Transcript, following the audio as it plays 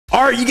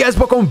Alright, you guys,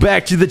 welcome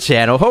back to the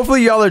channel.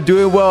 Hopefully y'all are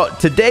doing well.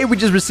 Today we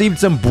just received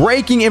some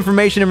breaking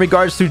information in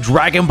regards to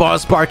Dragon Ball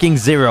Sparking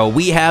Zero.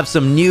 We have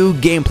some new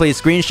gameplay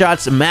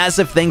screenshots.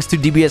 Massive thanks to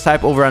DBS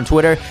Hype over on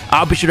Twitter.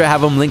 I'll be sure to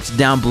have them linked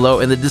down below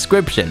in the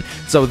description.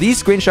 So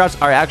these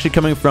screenshots are actually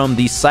coming from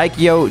the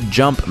Psycho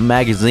Jump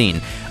magazine.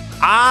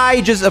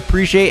 I just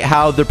appreciate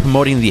how they're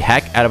promoting the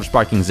heck out of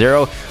Sparking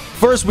Zero.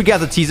 First, we got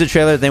the teaser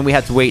trailer, then we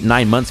had to wait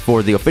 9 months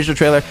for the official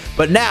trailer.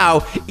 But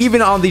now,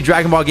 even on the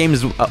Dragon Ball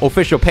Games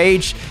official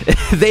page,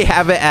 they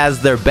have it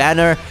as their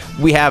banner.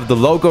 We have the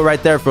logo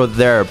right there for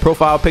their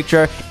profile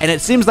picture. And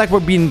it seems like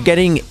we've been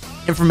getting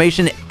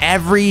information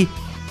every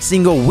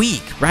single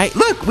week, right?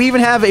 Look, we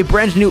even have a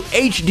brand new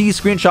HD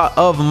screenshot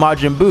of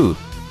Majin Buu.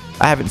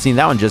 I haven't seen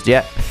that one just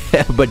yet.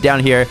 But down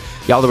here,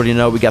 y'all already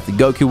know we got the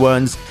Goku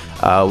ones.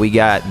 We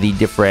got the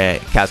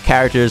different cast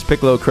characters,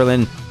 Piccolo,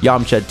 Krillin,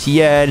 Yamcha,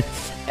 Tien,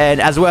 and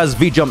as well as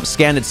V-Jump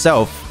Scan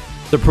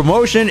itself. The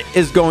promotion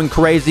is going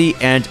crazy,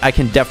 and I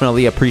can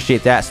definitely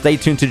appreciate that. Stay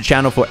tuned to the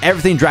channel for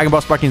everything Dragon Ball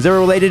Sparking Zero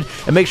related,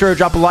 and make sure to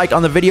drop a like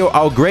on the video.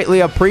 I'll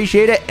greatly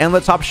appreciate it, and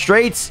let's hop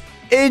straight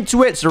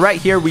into it. So right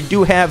here, we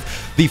do have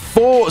the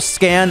full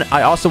scan.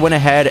 I also went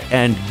ahead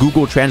and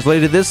Google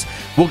translated this.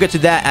 We'll get to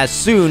that as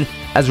soon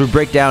as we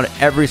break down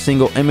every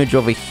single image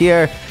over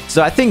here.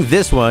 So I think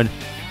this one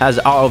has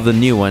all of the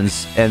new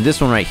ones, and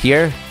this one right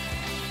here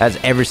has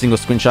every single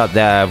screenshot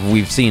that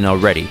we've seen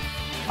already.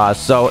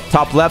 So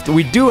top left,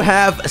 we do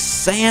have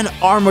Saiyan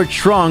Armor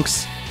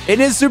Trunks in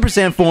his Super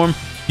Saiyan form,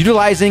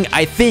 utilizing,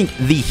 I think,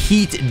 the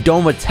Heat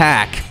Dome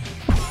attack.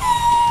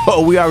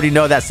 Oh, we already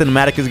know that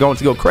cinematic is going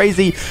to go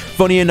crazy.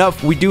 Funny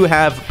enough, we do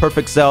have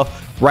Perfect Cell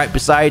right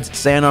besides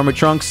Saiyan Armor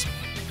Trunks.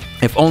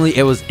 If only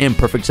it was in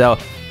Perfect Cell,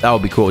 that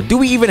would be cool. Do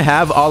we even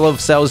have all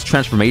of Cell's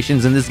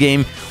transformations in this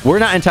game? We're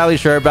not entirely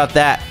sure about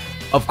that.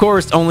 Of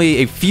course, only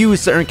a few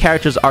certain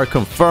characters are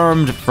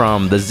confirmed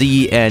from the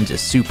Z and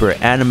Super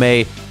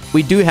anime.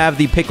 We do have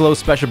the Piccolo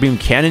Special Beam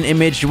Cannon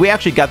image. We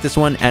actually got this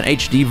one, an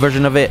HD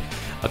version of it,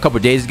 a couple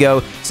days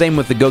ago. Same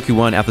with the Goku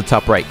one at the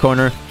top right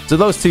corner. So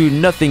those two,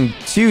 nothing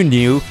too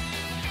new.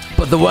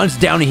 But the ones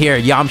down here,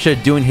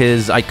 Yamcha doing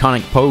his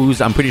iconic pose,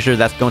 I'm pretty sure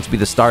that's going to be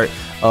the start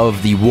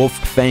of the Wolf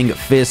Fang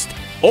Fist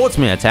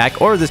ultimate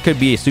attack. Or this could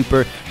be a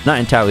super, not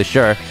entirely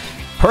sure.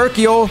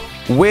 Hercule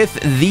with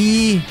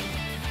the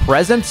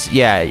presence,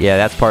 yeah,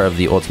 that's part of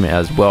the ultimate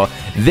as well.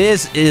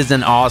 This is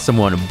an awesome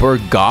one.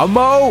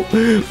 Bergamo,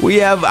 we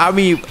have, I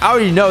mean, I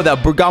already know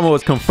that Bergamo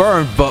was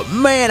confirmed, but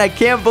man, I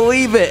can't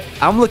believe it.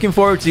 I'm looking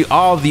forward to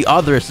all the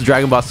other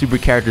Dragon Ball Super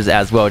characters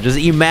as well. Just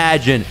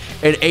imagine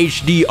an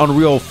HD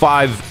Unreal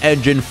 5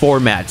 engine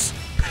formats.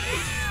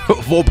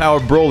 Full power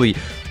Broly,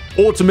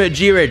 Ultimate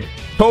Jiren,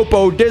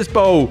 Topo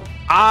Dispo.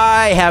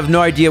 I have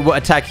no idea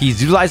what attack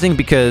he's utilizing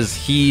because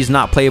he's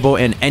not playable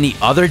in any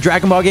other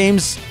Dragon Ball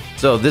games.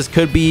 So this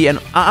could be an,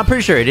 I'm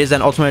pretty sure it is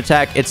an ultimate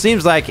attack. It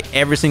seems like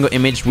every single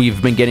image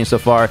we've been getting so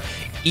far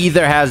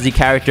either has the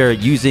character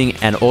using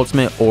an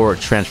ultimate or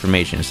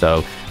transformation.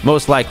 So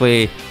most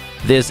likely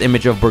this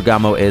image of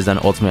Bergamo is an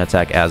ultimate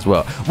attack as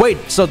well.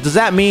 Wait, so does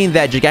that mean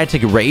that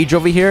Gigantic Rage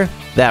over here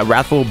that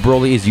Wrathful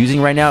Broly is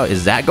using right now,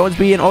 is that going to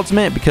be an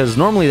ultimate? Because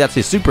normally that's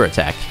a super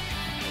attack.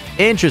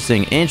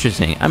 Interesting,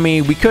 interesting. I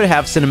mean, we could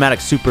have cinematic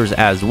supers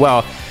as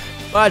well.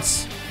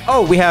 But,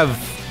 oh, we have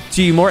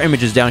 2 more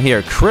images down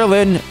here.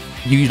 Krillin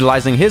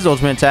utilizing his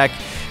ultimate attack.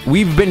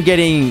 We've been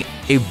getting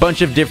a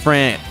bunch of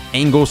different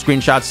angle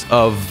screenshots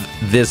of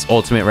this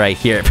ultimate right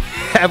here.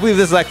 I believe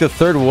this is like the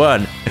 3rd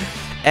one.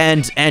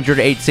 And Android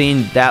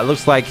 18, that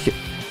looks like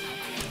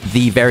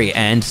the very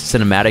end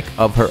cinematic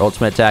of her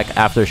ultimate attack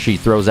after she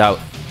throws out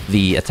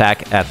the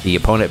attack at the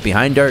opponent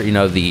behind her. You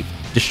know, the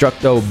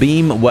Destructo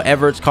Beam,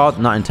 whatever it's called,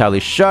 not entirely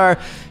sure.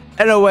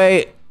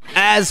 Anyway,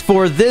 as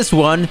for this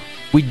one,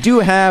 we do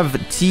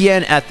have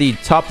Tien at the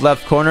top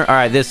left corner. All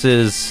right, this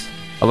is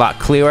a lot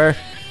clearer.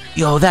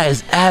 Yo, that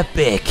is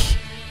epic.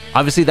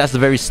 Obviously, that's the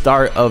very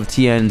start of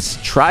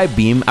Tien's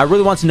Tri-Beam. I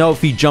really want to know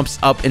if he jumps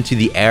up into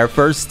the air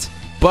first.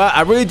 But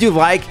I really do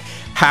like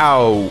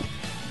how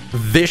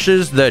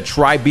vicious the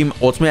Tri-Beam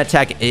ultimate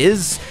attack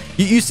is.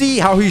 You see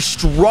how he's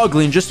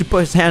struggling just to put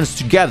his hands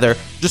together,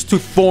 just to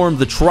form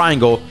the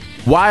triangle.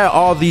 Why are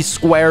all these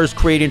squares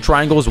creating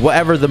triangles?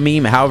 Whatever the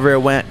meme, however it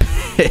went.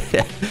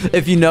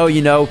 If you know,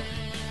 you know.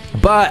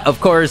 But,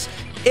 of course,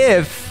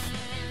 if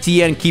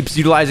Tien keeps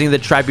utilizing the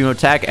Tri-Beam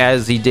attack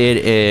as he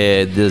did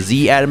in the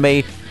Z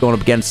anime, going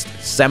up against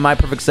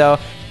Semi-Perfect Cell,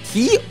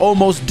 he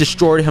almost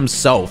destroyed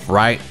himself,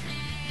 right?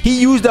 He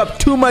used up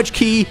too much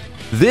ki.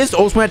 This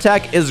ultimate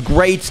attack is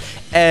great,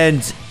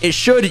 and it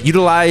should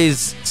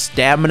utilize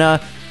stamina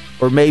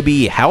or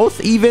maybe health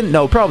even.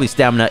 No, probably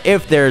stamina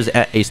if there's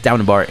a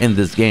stamina bar in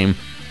this game.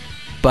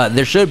 But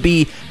there should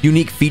be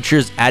unique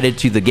features added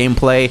to the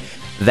gameplay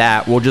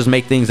that will just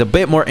make things a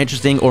bit more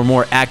interesting or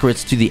more accurate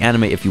to the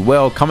anime, if you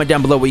will. Comment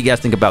down below what you guys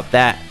think about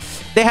that.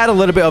 They had a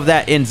little bit of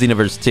that in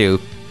Xenoverse 2.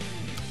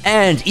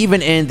 And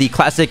even in the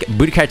classic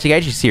Budokai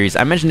Tenkaichi series,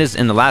 I mentioned this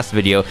in the last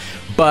video,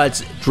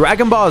 but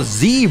Dragon Ball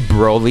Z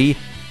Broly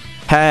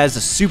has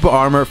super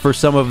armor for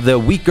some of the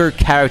weaker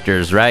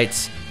characters,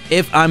 right?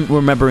 if I'm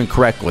remembering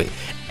correctly.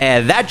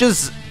 And that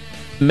just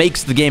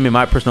makes the game, in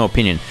my personal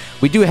opinion.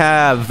 We do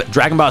have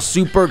Dragon Ball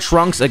Super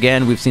Trunks.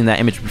 Again, we've seen that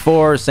image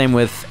before. Same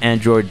with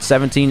Android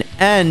 17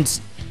 and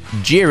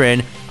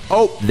Jiren.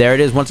 Oh, there it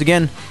is once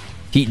again.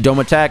 Heat Dome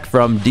Attack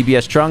from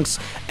DBS Trunks.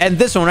 And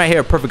this one right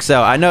here, Perfect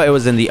Cell. I know it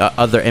was in the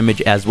other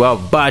image as well,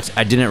 but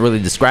I didn't really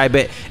describe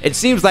it. It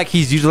seems like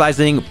he's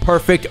utilizing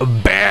Perfect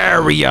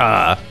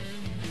Barrier.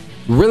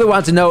 Really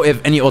want to know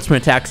if any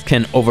ultimate attacks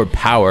can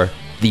overpower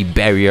the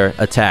barrier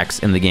attacks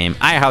in the game.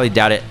 I highly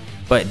doubt it,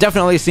 but it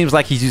definitely seems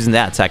like he's using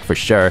that attack for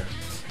sure.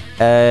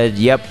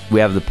 Yep, we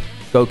have the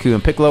Goku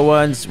and Piccolo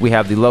ones. We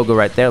have the logo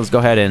right there. Let's go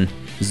ahead and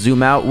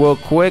zoom out real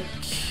quick.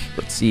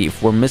 Let's see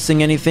if we're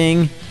missing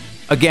anything.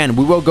 Again,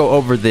 we will go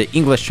over the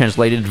English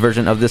translated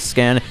version of this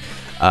scan.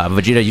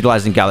 Vegeta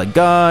utilizing Gallic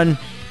Gun.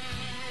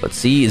 Let's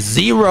see,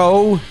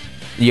 Zero.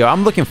 Yo,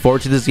 I'm looking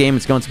forward to this game.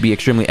 It's going to be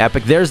extremely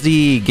epic. There's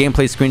the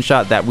gameplay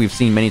screenshot that we've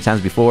seen many times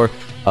before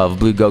of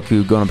Blue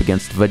Goku going up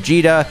against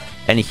Vegeta.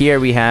 And here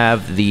we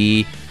have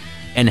the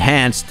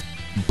enhanced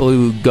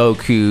Blue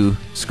Goku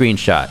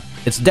screenshot.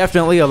 It's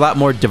definitely a lot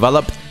more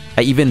developed.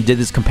 I even did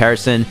this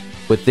comparison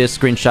with this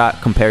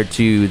screenshot compared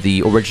to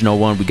the original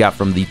one we got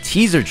from the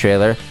teaser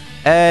trailer.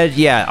 And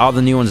yeah, all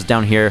the new ones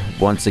down here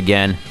once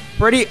again.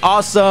 Pretty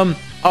awesome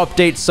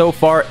update so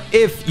far,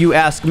 if you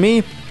ask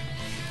me.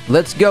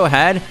 Let's go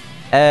ahead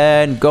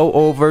and go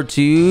over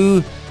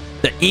to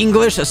the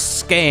English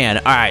scan.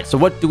 All right, so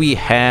what do we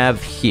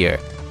have here?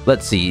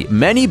 Let's see.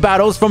 Many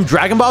battles from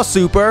Dragon Ball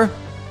Super.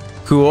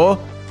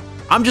 Cool.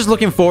 I'm just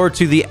looking forward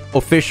to the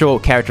official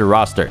character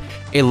roster.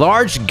 A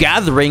large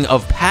gathering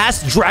of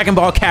past Dragon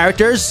Ball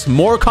characters.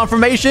 More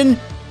confirmation.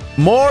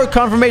 More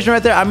confirmation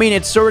right there. I mean,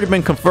 it's already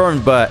been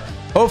confirmed, but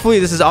hopefully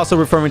this is also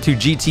referring to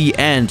GT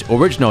and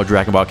original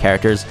Dragon Ball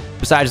characters,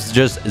 besides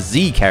just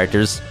Z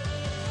characters.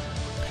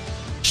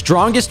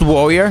 Strongest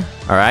warrior.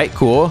 All right,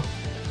 cool.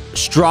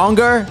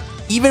 Stronger,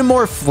 even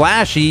more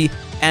flashy,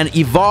 and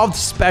evolved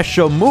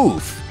special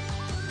move.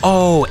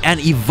 Oh, an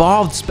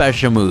evolved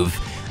special move.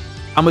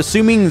 I'm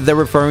assuming they're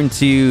referring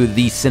to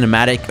the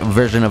cinematic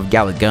version of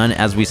Gallic Gun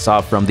as we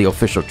saw from the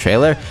official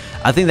trailer.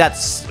 I think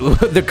that's...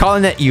 they're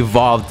calling it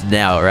evolved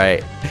now,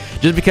 right?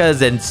 Just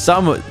because in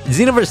some...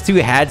 Xenoverse 2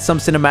 had some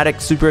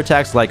cinematic super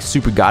attacks like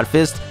Super God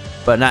Fist,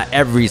 but not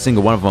every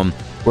single one of them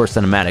were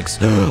cinematics.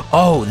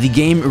 Oh, the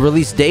game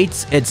release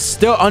dates? It's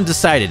still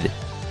undecided.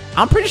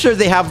 I'm pretty sure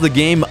they have the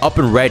game up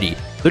and ready.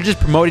 They're just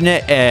promoting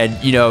it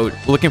and, you know,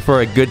 looking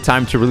for a good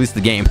time to release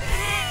the game.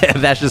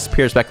 That's just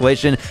pure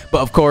speculation.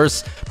 But of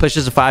course,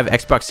 PlayStation 5,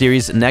 Xbox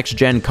Series,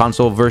 next-gen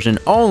console version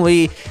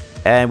only.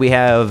 And we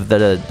have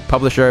the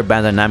publisher,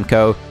 Bandai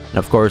Namco. And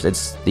of course,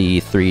 it's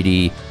the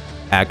 3D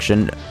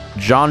action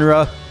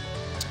genre.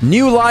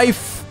 New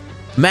life,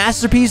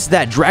 masterpiece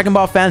that Dragon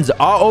Ball fans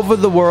all over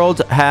the world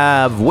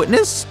have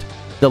witnessed.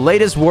 The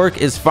latest work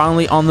is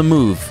finally on the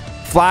move.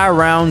 Fly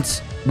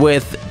around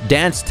with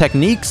dance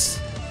techniques.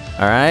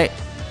 All right,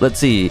 let's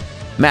see.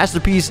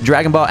 Masterpiece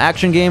Dragon Ball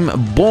action game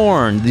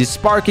Born, the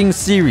Sparking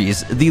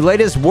series. The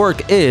latest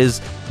work is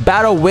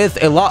Battle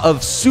with a lot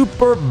of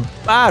Super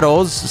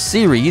Battles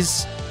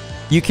series.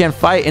 You can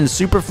fight in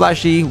super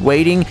flashy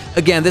waiting.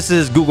 Again, this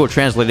is Google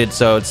translated,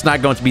 so it's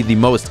not going to be the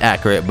most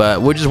accurate,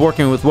 but we're just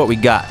working with what we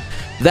got.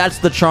 That's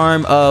the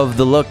charm of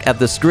the look at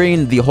the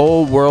screen. The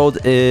whole world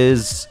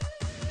is...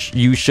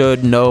 You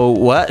should know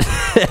what?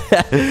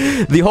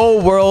 The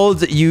whole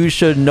world, you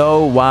should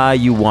know why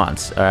you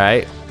want. All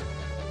right.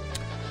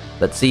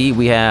 Let's see.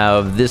 We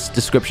have this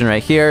description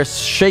right here.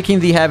 Shaking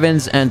the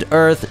heavens and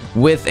earth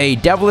with a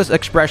devilish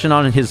expression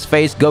on his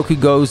face, Goku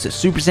goes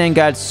Super Saiyan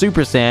God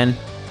Super Saiyan.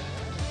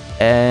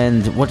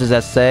 And what does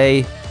that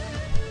say?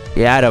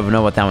 Yeah, I don't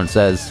know what that one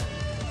says.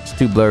 It's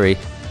too blurry.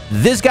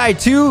 This guy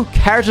too.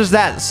 Characters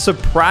that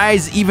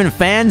surprise even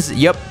fans.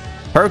 Yep.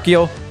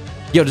 Hercule.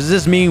 Yo, does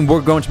this mean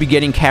we're going to be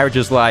getting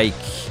characters like...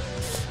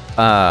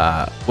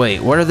 wait,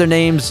 what are their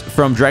names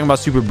from Dragon Ball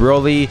Super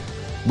Broly?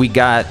 We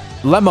got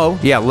Lemmo.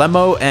 Yeah,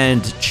 Lemmo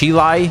and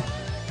Chilai.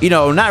 You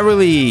know, not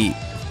really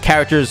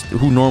characters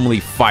who normally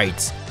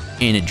fight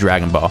in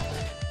Dragon Ball.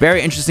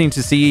 Very interesting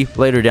to see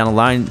later down the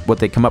line what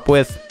they come up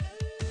with.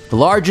 The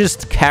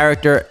largest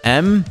character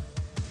M.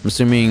 I'm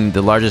assuming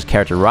the largest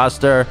character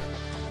roster.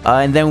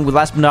 And then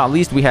last but not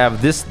least, we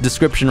have this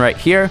description right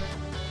here.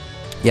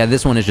 Yeah,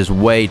 this one is just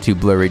way too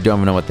blurry. Don't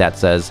even know what that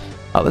says.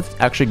 Let's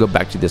actually go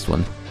back to this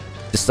one.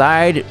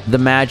 Decide the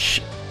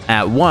match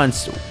at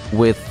once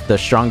with the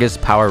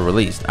strongest power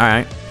released. All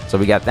right, so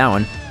we got that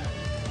one.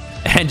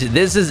 And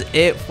this is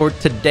it for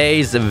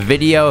today's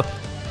video.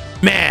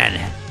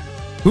 Man,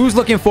 who's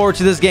looking forward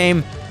to this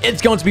game?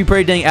 It's going to be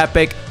pretty dang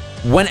epic.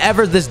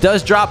 Whenever this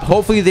does drop,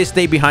 hopefully they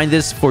stay behind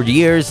this for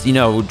years, you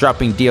know,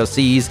 dropping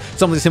DLCs,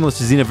 something similar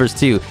to Xenoverse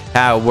 2,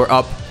 how we're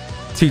up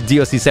to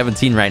DLC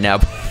 17 right now.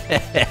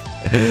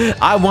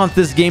 I want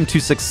this game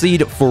to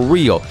succeed for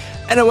real.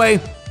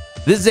 Anyway,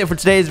 this is it for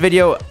today's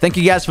video. Thank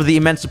you guys for the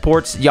immense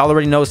support. Y'all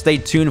already know, stay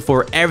tuned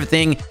for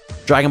everything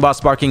Dragon Ball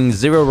Sparking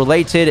Zero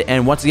related.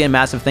 And once again,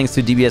 massive thanks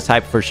to DBS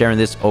Hype for sharing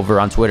this over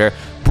on Twitter.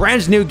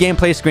 Brand new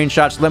gameplay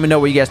screenshots. Let me know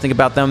what you guys think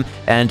about them,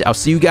 and I'll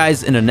see you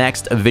guys in the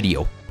next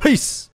video. Peace!